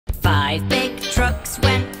5 big trucks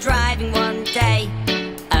went driving one day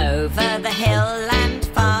over the hill and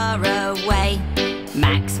far away.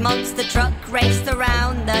 Mac's monster truck raced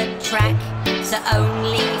around the track, so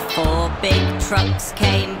only 4 big trucks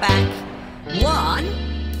came back. 1,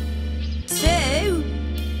 2,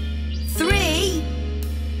 3,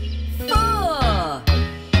 4.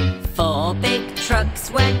 4 big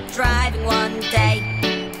trucks went driving one day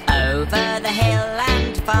over the hill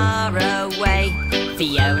and far away.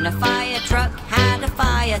 Fiona fire truck had a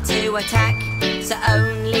fire to attack, so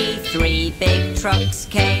only 3 big trucks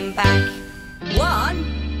came back. 1,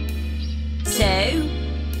 2,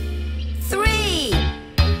 3.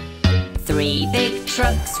 3 big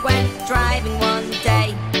trucks went driving one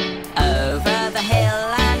day over the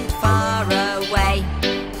hill and far away.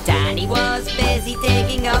 Danny was busy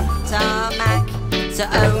digging up tarmac, so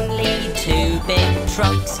only 2 big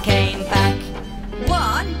trucks came back.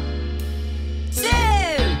 1, 2.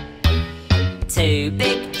 2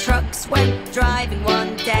 big trucks went driving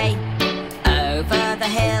one day over the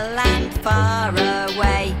hill and far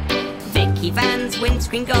away. Vicky Van's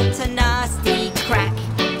windscreen got a nasty crack,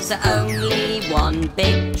 so only 1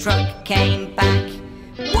 big truck came back.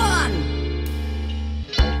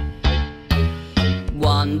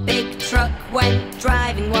 1 big truck went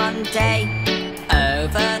driving one day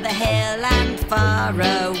over the hill and far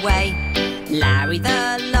away. Larry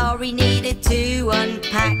the lorry needed to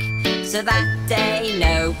unpack, so that day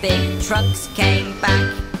no big trucks came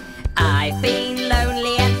back. I've been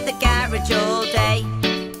lonely at the garage all day,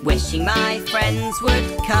 wishing my friends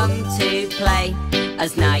would come to play.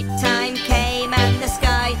 As night time came and the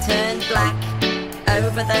sky turned black,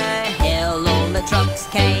 over the hill all the trucks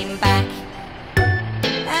came back.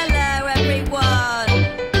 Hello everyone!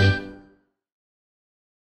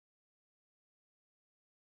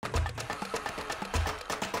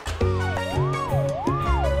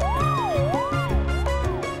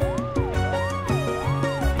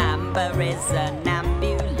 Amber is an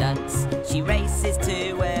ambulance. She races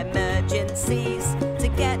to emergencies to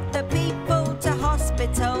get the people to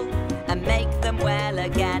hospital and make them well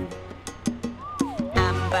again.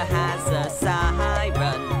 Amber has a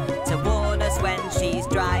siren to warn us when she's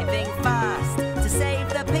driving fast, to save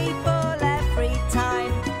the people every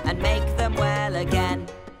time and make them well again.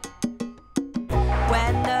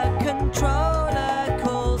 When the controller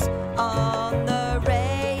calls on the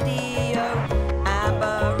radio,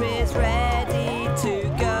 Amber is ready to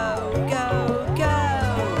go, go, go.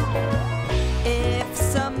 If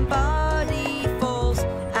somebody falls,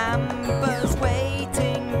 Amber's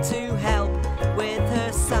waiting to help with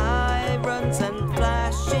her sirens and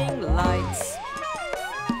flashing lights.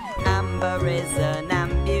 Amber is an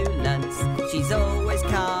ambulance. She's always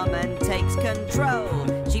calm and takes control.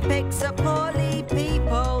 She picks up poorly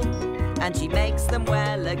people and she makes them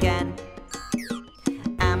well again.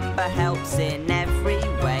 Amber helps in every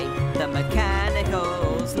way, the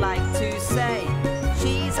mechanicals like to say.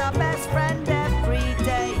 She's our best friend every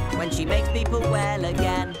day when she makes people well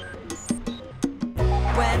again.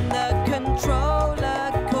 When the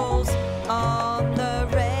controller calls on the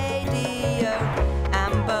radio,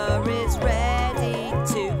 Amber is ready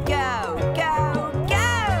to go, go,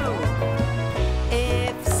 go.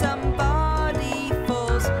 If somebody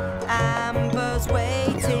falls, Amber's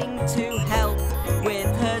waiting to help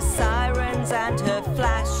with her sirens and her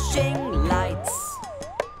flashing lights.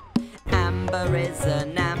 Amber is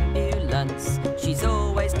an ambulance. She's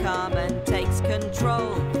always calm and takes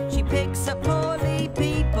control. She picks up poorly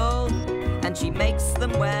people and she makes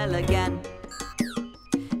them well again.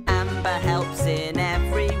 Amber helps in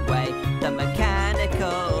every way, the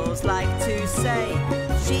mechanicals like to say.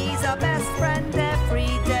 She's our best friend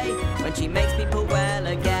every day when she makes people well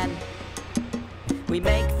again. We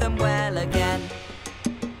make them well again.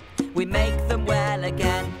 We make them well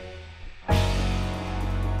again.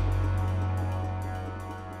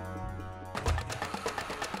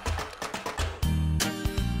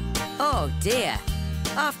 Oh dear,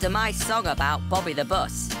 after my song about Bobby the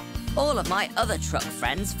Bus, all of my other truck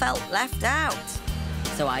friends felt left out.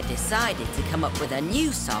 So I decided to come up with a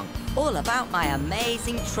new song all about my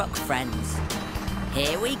amazing truck friends.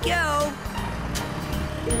 Here we go!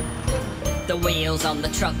 The wheels on the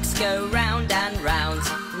trucks go round and round,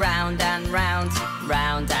 round and round,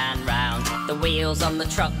 round and round. The wheels on the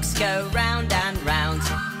trucks go round and round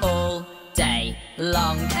all day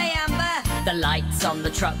long. Hey Amber! The lights on the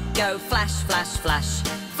truck go flash, flash, flash,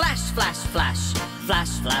 flash, flash, flash, flash,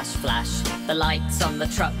 flash, flash. The lights on the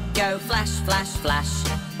truck go flash, flash, flash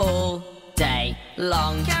all day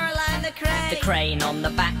long. Caroline the crane on the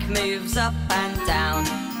back moves up and down,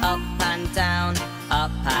 up and down,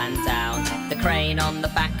 up and down. The crane on the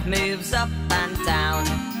back moves up and down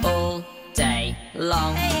all day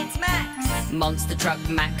long. Hey, it's Max! Monster truck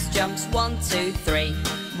Max jumps 1, 2, 3.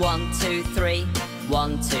 1, 2, 3.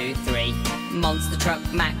 1, 2, 3. Monster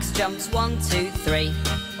truck Max jumps 1, 2, 3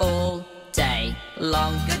 all day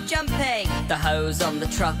long. Good jumping! The hose on the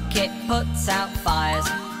truck, it puts out fires,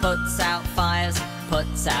 puts out fires,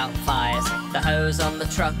 puts out fires. The hose on the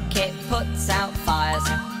truck, it puts out fires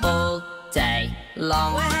all day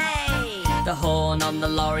long. Way! The horn on the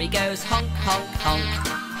lorry goes honk, honk, honk,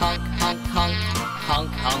 honk, honk, honk, honk,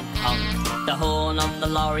 honk, honk. The horn on the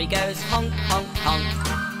lorry goes honk, honk,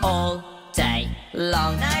 honk all day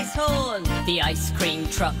long. Nice horn! The ice cream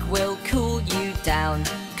truck will cool you down,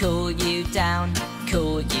 cool you down,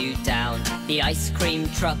 cool you down. The ice cream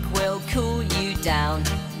truck will cool you down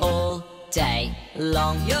all day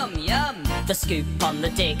long. Yum, yum! The scoop on the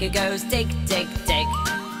digger goes dig, dig, dig,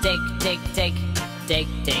 dig, dig, dig, dig,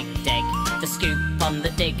 dig, dig. The scoop on the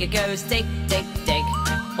digger goes dig, dig, dig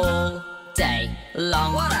all day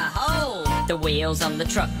long. What a hole! The wheels on the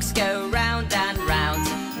trucks go round and round,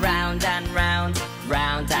 round and round,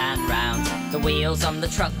 round and round. The wheels on the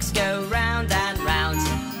trucks go round and round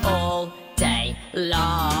all day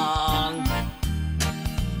long.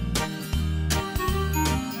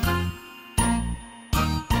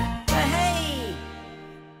 Hey!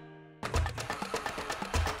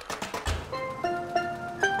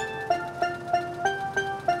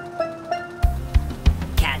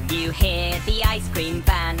 Can you hear the ice cream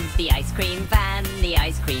van? The ice cream van, the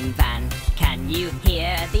ice cream van. Can you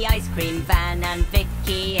hear the ice cream van? And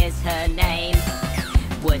Vicky is her name.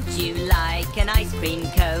 Would you like an ice cream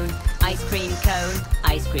cone? Ice cream cone,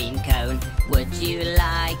 ice cream cone. Would you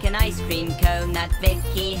like an ice cream cone that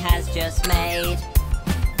Vicky has just made?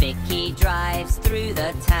 Vicky drives through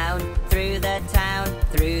the town, through the town,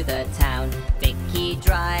 through the town. Vicky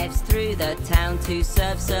drives through the town to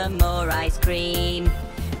serve some more ice cream.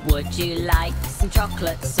 Would you like some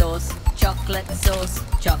chocolate sauce? Chocolate sauce,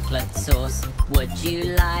 chocolate sauce. Would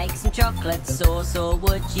you like some chocolate sauce, or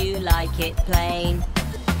would you like it plain?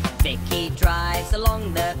 Vicky drives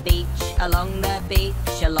along the beach, along the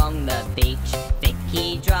beach, along the beach.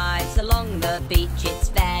 Vicky drives along the beach, it's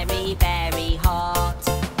very, very hot.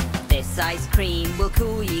 This ice cream will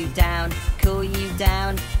cool you down, cool you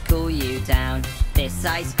down, cool you down. This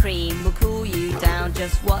ice cream will cool you down,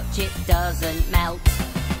 just watch it doesn't melt.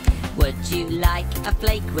 Would you like a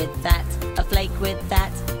flake with that, a flake with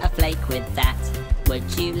that, a flake with that?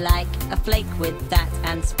 Would you like a flake with that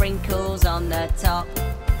and sprinkles on the top?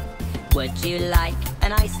 Would you like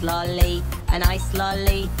an ice lolly, an ice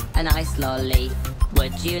lolly, an ice lolly?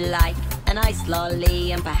 Would you like an ice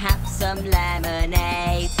lolly and perhaps some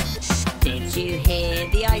lemonade? Did you hear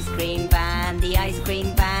the ice cream van, the ice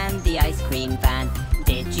cream van, the ice cream van?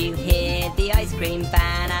 Did you hear the ice cream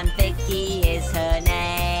van? And Vicky is her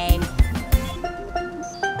name.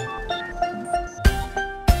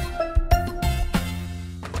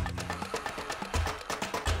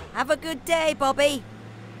 Have a good day, Bobby.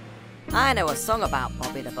 I know a song about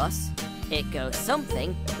Bobby the bus. It goes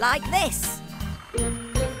something like this.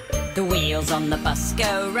 The wheels on the bus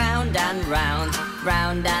go round and round,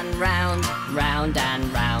 round and round, round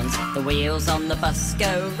and round. The wheels on the bus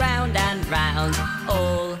go round and round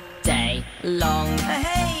all day long.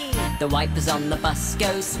 Hey! The wipers on the bus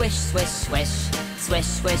go swish, swish, swish, swish,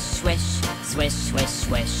 swish, swish, swish, swish,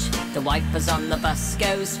 swish. The wipers on the bus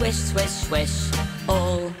go swish, swish, swish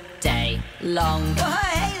all day long. Oh,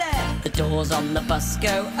 hey there! The doors on the bus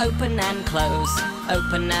go open and close,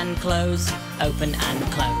 open and close, open and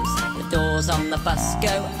close. The doors on the bus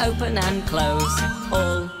go open and close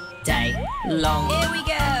all day long. Here we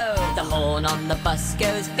go! The horn on the bus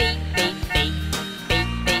goes beep, beep, beep, beep,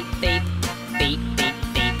 beep, beep, beep, beep,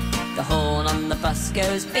 beep. The horn on the bus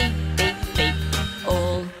goes beep, beep, beep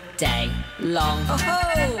all day long.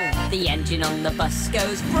 Oh-ho! The engine on the bus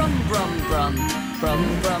goes brum, brum, brum,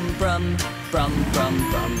 brum, brum, brum, brum,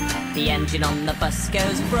 brum, brum. The engine on the bus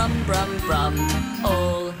goes brum, brum, brum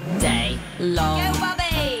all day long. Go,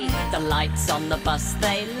 Bobby! The lights on the bus,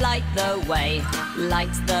 they light the way,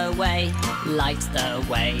 light the way, light the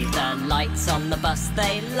way. The lights on the bus,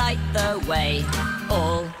 they light the way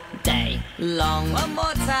all day long. One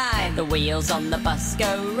more time! The wheels on the bus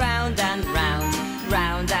go round and round,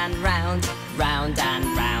 round and round, round and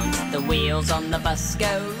round. The wheels on the bus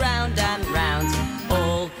go round and round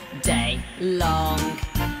all day long.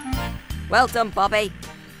 Well done, Bobby.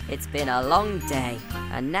 It's been a long day,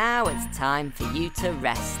 and now it's time for you to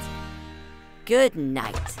rest. Good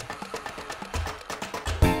night.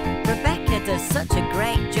 Rebecca does such a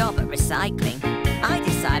great job at recycling. I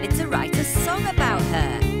decided to write a song about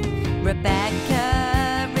her.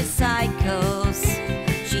 Rebecca recycles.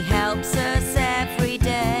 She helps us every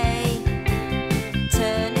day,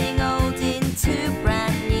 turning old into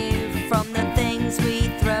brand new from the things we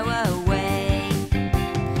throw away.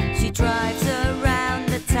 She drives around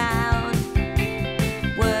the town,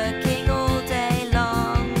 working all day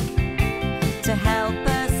long to help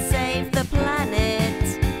us save the planet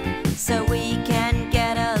so we can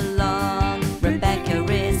get along. Rebecca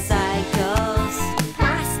recycles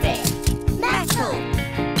plastic, metal,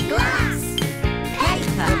 glass,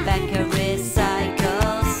 paper. Rebecca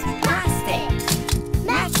recycles plastic,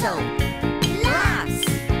 metal, glass,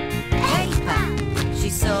 paper. She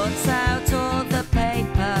sorts out all the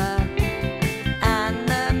paper and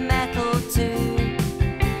the metal too.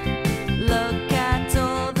 Look at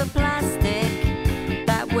all the plastic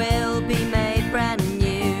that will be made brand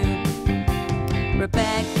new.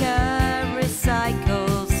 Rebecca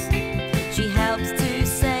recycles. She helps to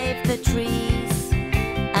save the trees,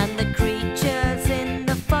 and the creatures in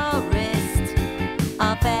the forest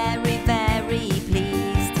are very, very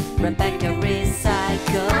pleased. Rebecca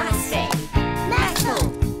recycles plastic, metal,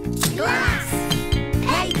 glass,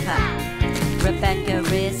 paper. Rebecca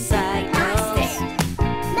recycles plastic,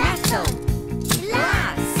 metal,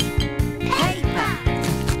 glass, paper.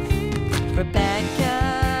 Rebecca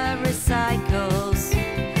recycles.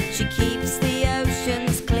 She keeps the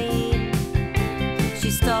oceans clean.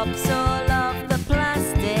 She stops all of the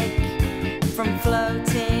plastic from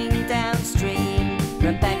floating downstream.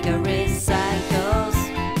 Rebecca recycles.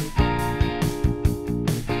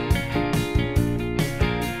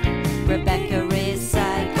 Rebecca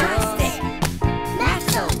recycles plastic,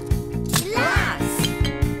 metal, glass,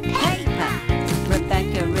 paper.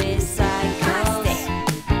 Rebecca recycles plastic,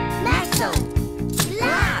 metal,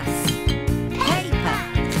 glass, paper.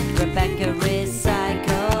 Rebecca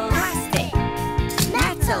recycles plastic,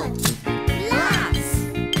 metal, glass,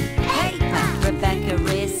 paper. Rebecca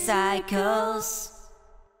recycles.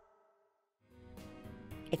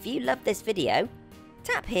 If you love this video,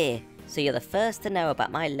 tap here so you're the first to know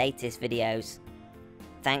about my latest videos.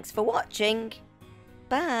 Thanks for watching.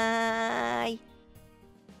 Bye.